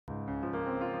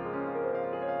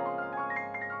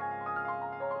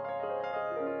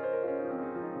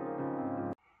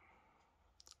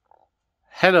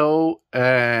Hello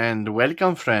and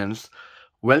welcome, friends.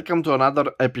 Welcome to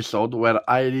another episode where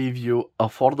I review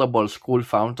affordable school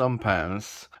fountain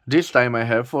pens. This time I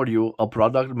have for you a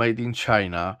product made in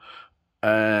China,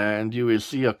 and you will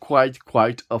see a quite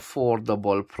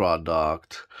affordable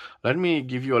product. Let me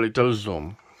give you a little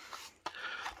zoom.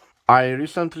 I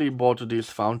recently bought this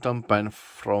fountain pen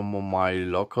from my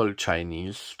local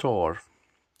Chinese store.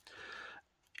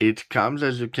 It comes,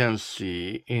 as you can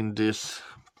see, in this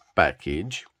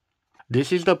package.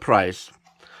 This is the price.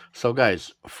 So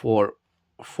guys, for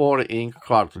 4 ink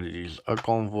cartridges, a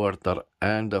converter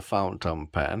and a fountain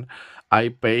pen, I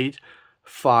paid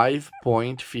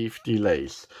 5.50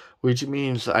 lays, which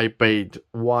means I paid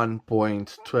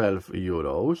 1.12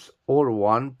 euros or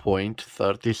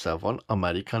 1.37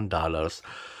 American dollars.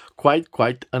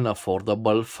 Quite an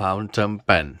affordable fountain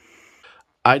pen.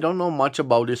 I don't know much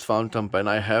about this fountain pen.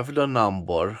 I have the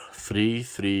number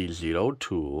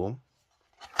 3302,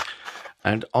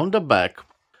 and on the back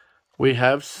we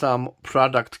have some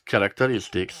product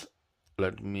characteristics.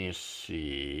 Let me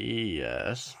see.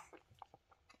 Yes.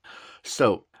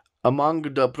 So, among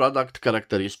the product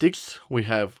characteristics, we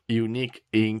have unique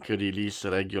ink release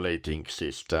regulating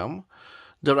system.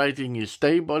 The writing is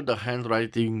stable, the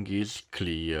handwriting is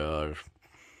clear.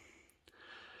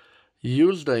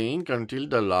 Use the ink until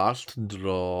the last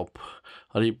drop.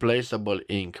 Replaceable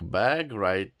ink bag,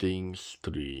 writing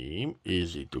stream,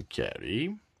 easy to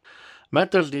carry.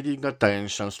 Matters needing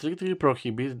attention. Strictly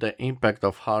prohibit the impact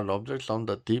of hard objects on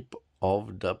the tip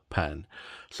of the pen,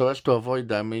 so as to avoid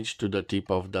damage to the tip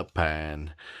of the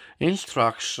pen.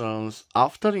 Instructions.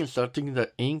 After inserting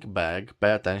the ink bag,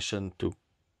 pay attention to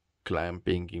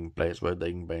clamping in place where the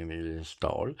ink bag is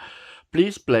installed.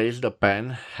 Please place the pen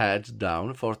head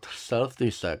down for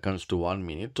 30 seconds to 1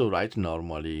 minute to write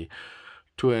normally.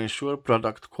 To ensure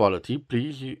product quality,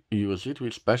 please use it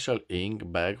with special ink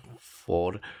bag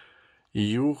for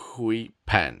Yuhui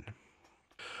pen.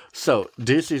 So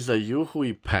this is a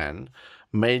Yuhui pen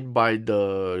made by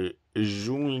the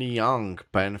Junliang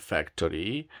pen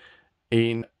factory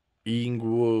in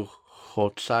Yuhui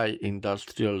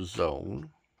industrial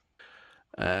zone.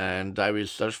 And I will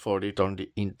search for it on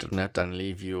the internet and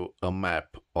leave you a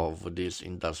map of this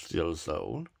industrial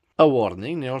zone. A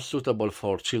warning: not suitable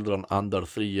for children under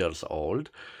 3 years old.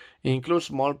 Includes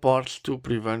small parts to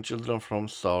prevent children from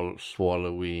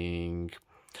swallowing.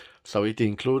 So it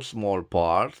includes small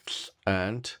parts,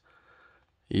 and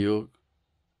you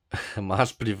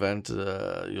must prevent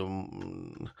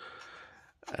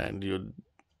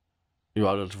you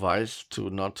are advised to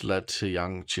not let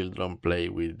young children play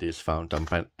with this fountain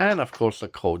pen, and of course a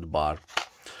code bar.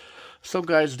 So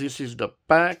guys, this is the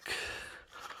pack.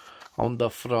 On the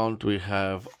front we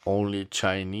have only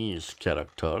Chinese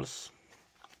characters.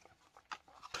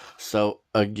 So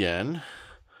again,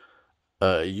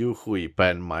 a Yuhui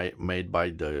pen made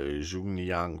by the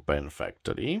Junliang pen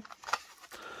factory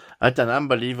at an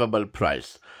unbelievable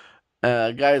price.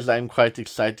 Guys, I'm quite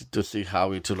excited to see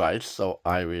how it writes, so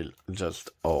I will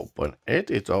just open it.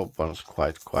 It opens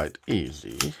quite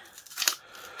easy.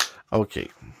 Okay,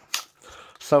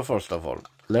 so first of all,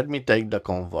 let me take the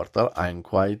converter. I'm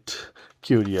quite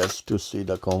curious to see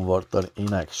the converter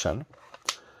in action.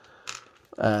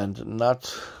 And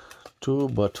not 2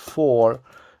 but 4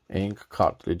 ink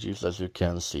cartridges, as you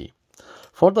can see.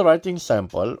 For the writing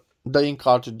sample, the ink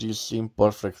cartridges seem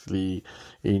perfectly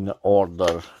in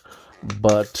order,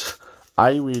 but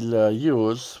I will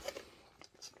use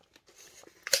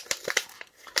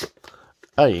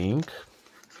a ink.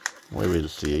 We will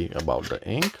see about the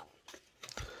ink.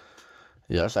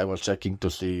 Yes, I was checking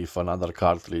to see if another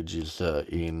cartridge is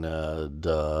in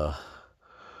the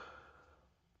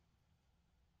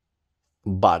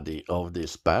body of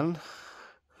this pen.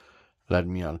 Let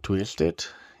me untwist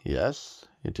it. Yes,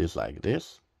 it is like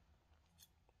this.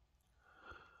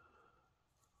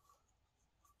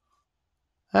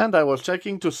 And I was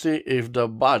checking to see if the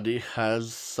body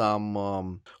has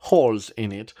some holes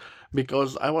in it,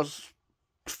 because I was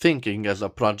thinking as a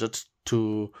project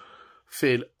to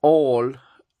fill all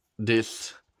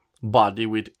this body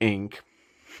with ink.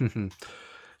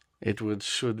 It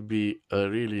should be a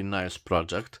really nice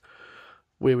project.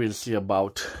 We will see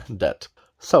about that.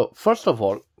 So first of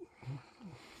all,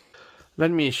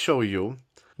 let me show you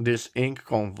this ink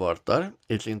converter.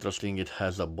 It's interesting, it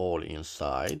has a ball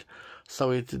inside.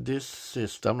 So this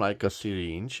system, like a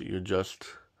syringe, you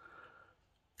just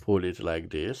pull it like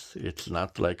this. It's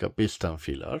not like a piston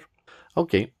filler.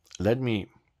 Okay, let me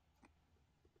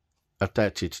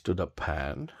attach it to the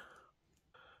pen.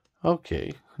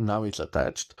 Okay, now it's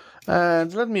attached.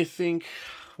 And let me think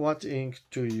what ink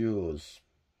to use.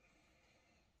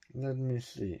 Let me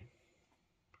see.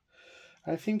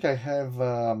 I think I have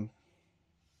a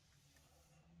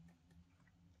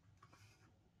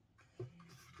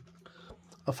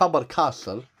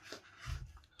Faber-Castell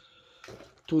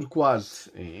turquoise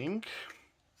ink.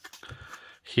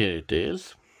 Here it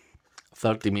is,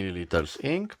 30 milliliters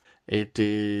ink. It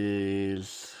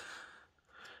is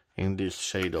in this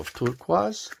shade of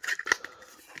turquoise.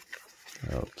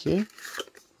 Okay,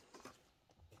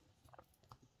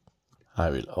 I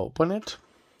will open it.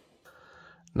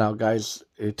 Now guys,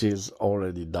 it is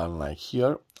already done like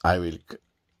here. I will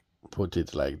put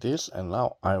it like this, and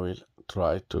now I will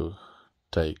try to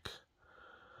take,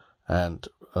 and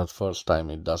at first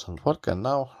time it doesn't work, and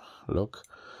now look,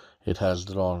 it has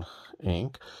drawn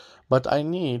ink, but I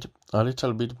need a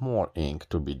little bit more ink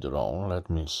to be drawn. Let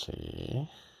me see.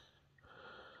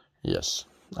 Yes,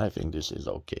 I think this is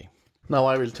okay. Now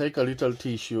I will take a little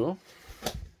tissue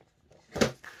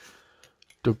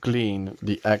to clean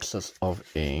the excess of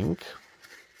ink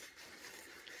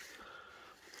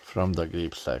from the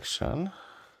grip section.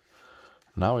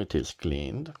 Now it is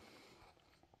cleaned.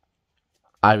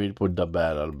 I will put the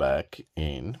barrel back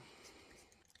in.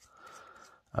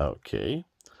 Okay.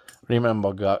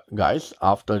 Remember guys,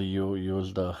 after you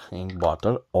use the ink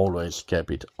bottle, always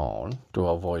cap it on to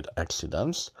avoid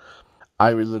accidents.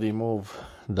 I will remove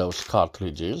those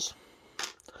cartridges.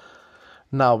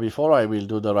 Now before I will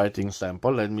do the writing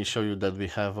sample, let me show you that we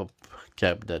have a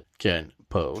cap that can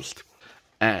post.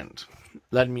 And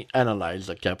let me analyze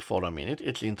the cap for a minute.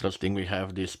 It's interesting, we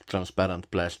have this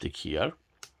transparent plastic here.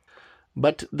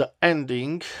 But the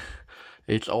ending,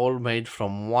 it's all made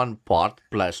from one part,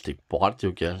 plastic part.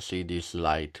 You can see this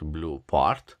light blue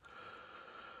part.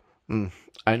 I'm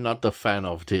not a fan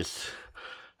of this,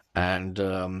 and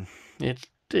it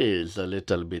is a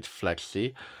little bit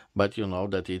flexy, but you know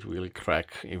that it will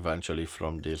crack eventually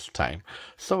from this time.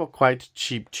 So quite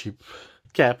cheap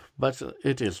cap, but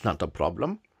it is not a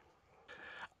problem.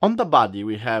 On the body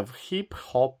we have hip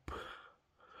hop,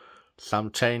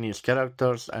 some Chinese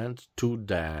characters, and to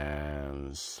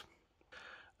dance.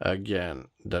 Again,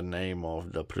 the name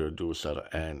of the producer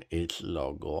and its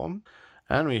logo.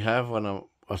 And we have a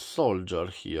soldier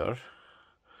here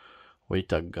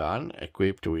with a gun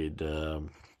equipped with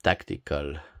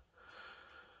tactical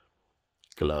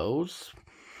clothes.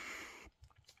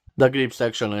 The grip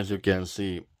section, as you can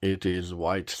see, it is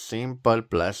white, simple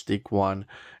plastic one.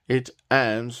 It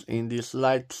ends in this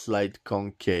slight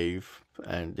concave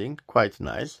ending, quite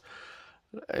nice.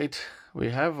 We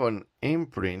have an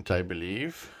imprint, I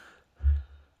believe.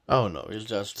 Oh no, it's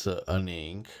just an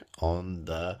ink on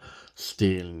the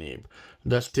steel nib.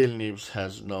 The steel nibs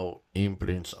has no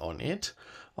imprints on it.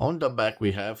 On the back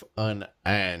we have an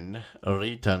N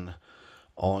written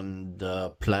on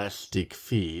the plastic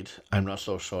feed. I'm not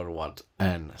so sure what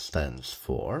N stands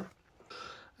for.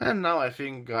 And now I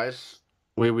think, guys,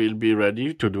 we will be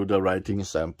ready to do the writing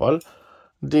sample.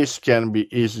 This can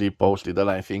be easily posted, and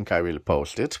I think I will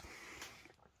post it.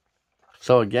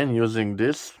 So again, using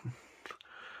this,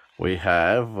 we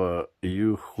have a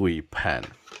Yuhui pen.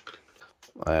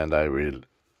 And I will...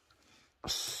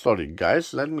 Sorry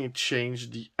guys, let me change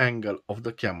the angle of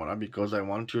the camera because I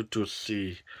want you to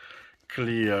see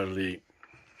clearly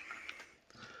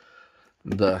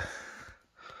the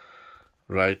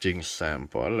writing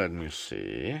sample. Let me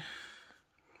see.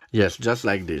 Yes, just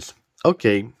like this.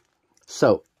 Okay,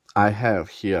 so I have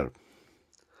here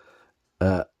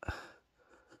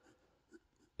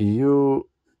Yuhui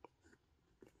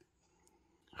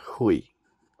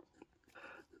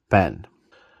pen.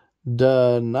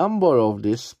 The number of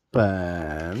this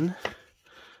pen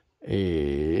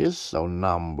is, so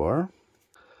number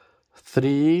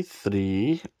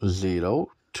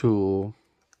 3302.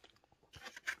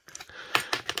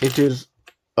 It is,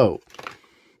 oh,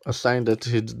 a sign that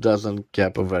it doesn't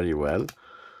cap very well,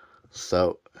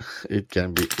 so it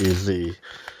can be easy.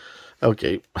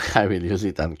 Okay, I will use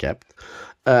it uncapped.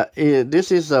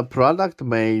 This is a product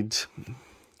made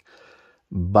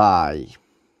by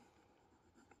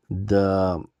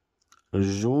the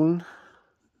Junliang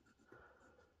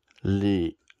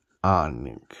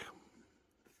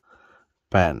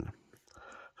pen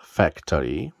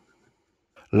factory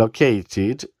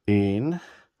located in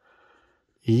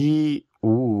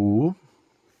Yuhui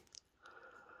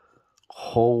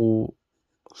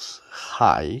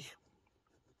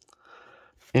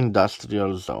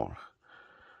industrial zone.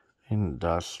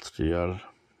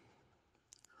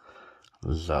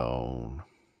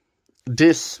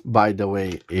 This, by the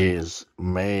way, is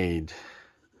made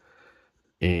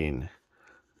in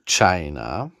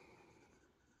China.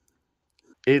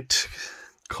 It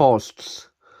costs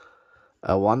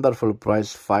a wonderful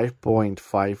price,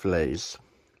 5.5 lays,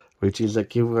 which is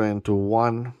equivalent to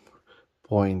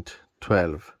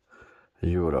 1.12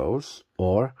 euros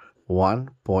or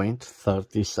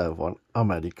 1.37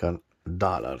 American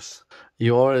dollars.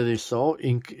 You already saw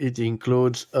it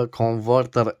includes a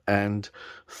converter and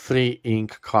 3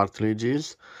 ink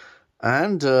cartridges.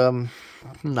 And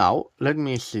now let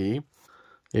me see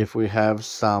if we have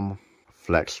some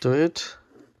flex to it.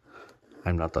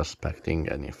 I'm not expecting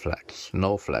any flex,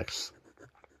 no flex.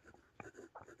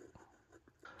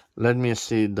 Let me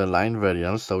see the line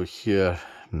variance. So here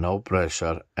no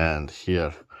pressure and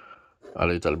here a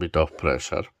little bit of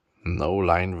pressure. No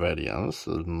line variance,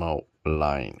 no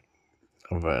line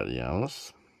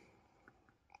variance.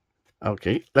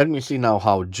 Okay, let me see now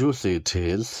how juicy it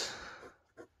is.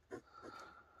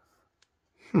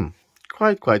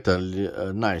 Quite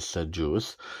a nice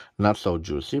juice. Not so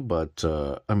juicy, but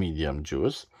a medium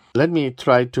juice. Let me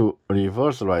try to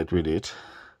reverse write with it.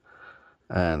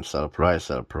 And surprise,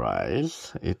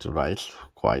 surprise, it writes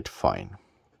quite fine.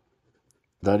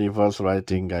 The reverse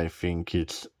writing, I think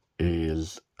it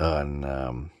is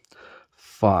an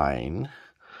fine.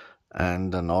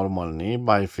 And the normal nib,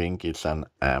 I think it's an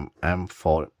M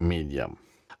for medium.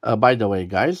 By the way,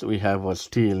 guys, we have a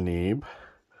steel nib.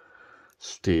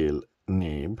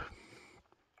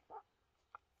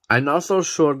 I'm not so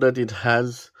sure that it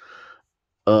has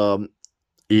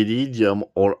iridium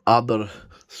or other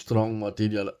strong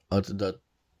material at the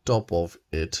top of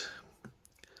it.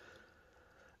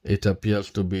 It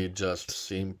appears to be just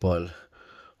simple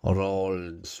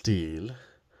rolled steel,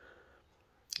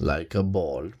 like a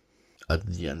ball at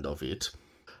the end of it.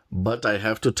 But I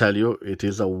have to tell you, it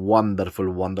is a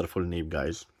wonderful, wonderful nib,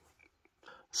 guys.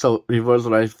 So reverse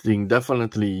writing,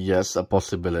 definitely yes, a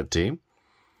possibility.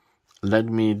 Let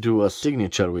me do a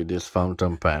signature with this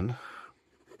fountain pen.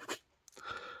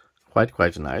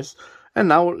 Quite nice. And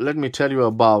now let me tell you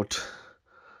about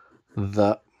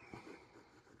the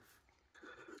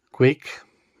quick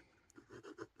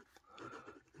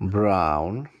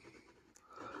brown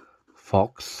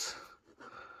fox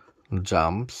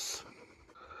jumps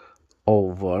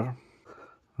over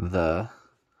the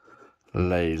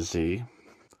lazy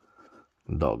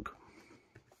dog.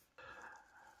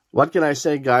 What can I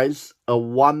say, guys? A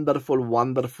wonderful,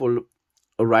 wonderful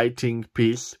writing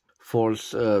piece for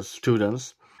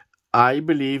students. I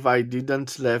believe I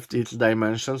didn't left its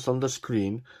dimensions on the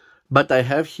screen, but I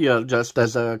have here, just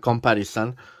as a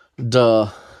comparison, the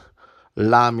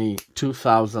Lamy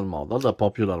 2000 model, the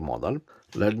popular model.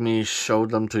 Let me show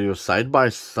them to you side by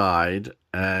side,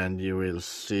 and you will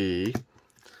see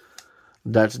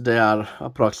that they are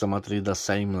approximately the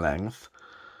same length.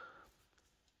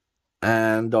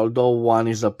 And although one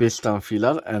is a piston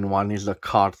filler and one is a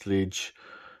cartridge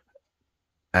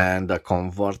and a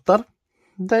converter,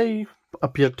 they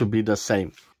appear to be the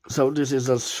same. So this is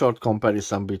a short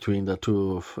comparison between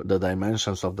the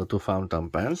dimensions of the two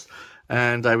fountain pens.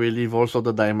 And I will leave also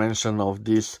the dimension of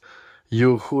this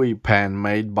Yuhui pen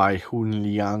made by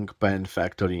Junliang pen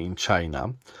factory in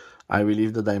China. I will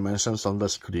leave the dimensions on the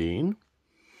screen.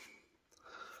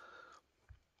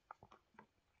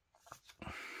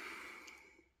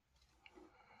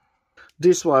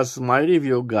 This was my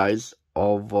review, guys,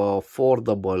 of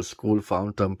affordable school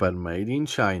fountain pen made in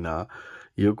China.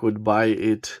 You could buy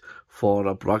it for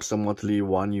approximately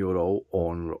 €1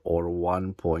 or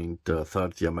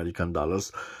 1.30 American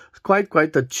dollars.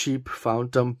 Quite a cheap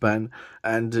fountain pen,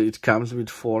 and it comes with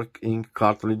 4 ink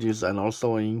cartridges and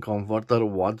also an ink converter.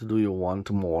 What do you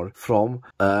want more from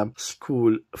a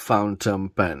school fountain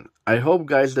pen? I hope,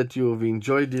 guys, that you've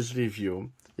enjoyed this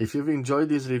review. If you've enjoyed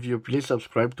this review, please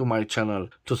subscribe to my channel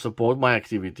to support my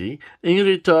activity. In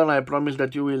return, I promise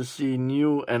that you will see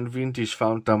new and vintage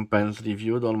fountain pens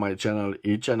reviewed on my channel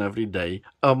each and every day,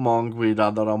 along with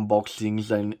other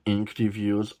unboxings and ink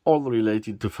reviews, all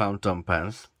related to fountain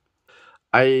pens.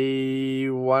 I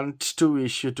want to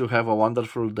wish you to have a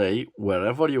wonderful day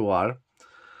wherever you are.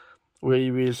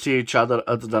 We will see each other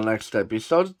at the next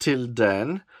episode. Till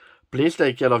then, please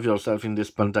take care of yourself in this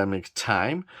pandemic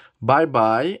time.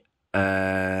 Bye-bye,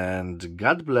 and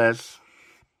God bless.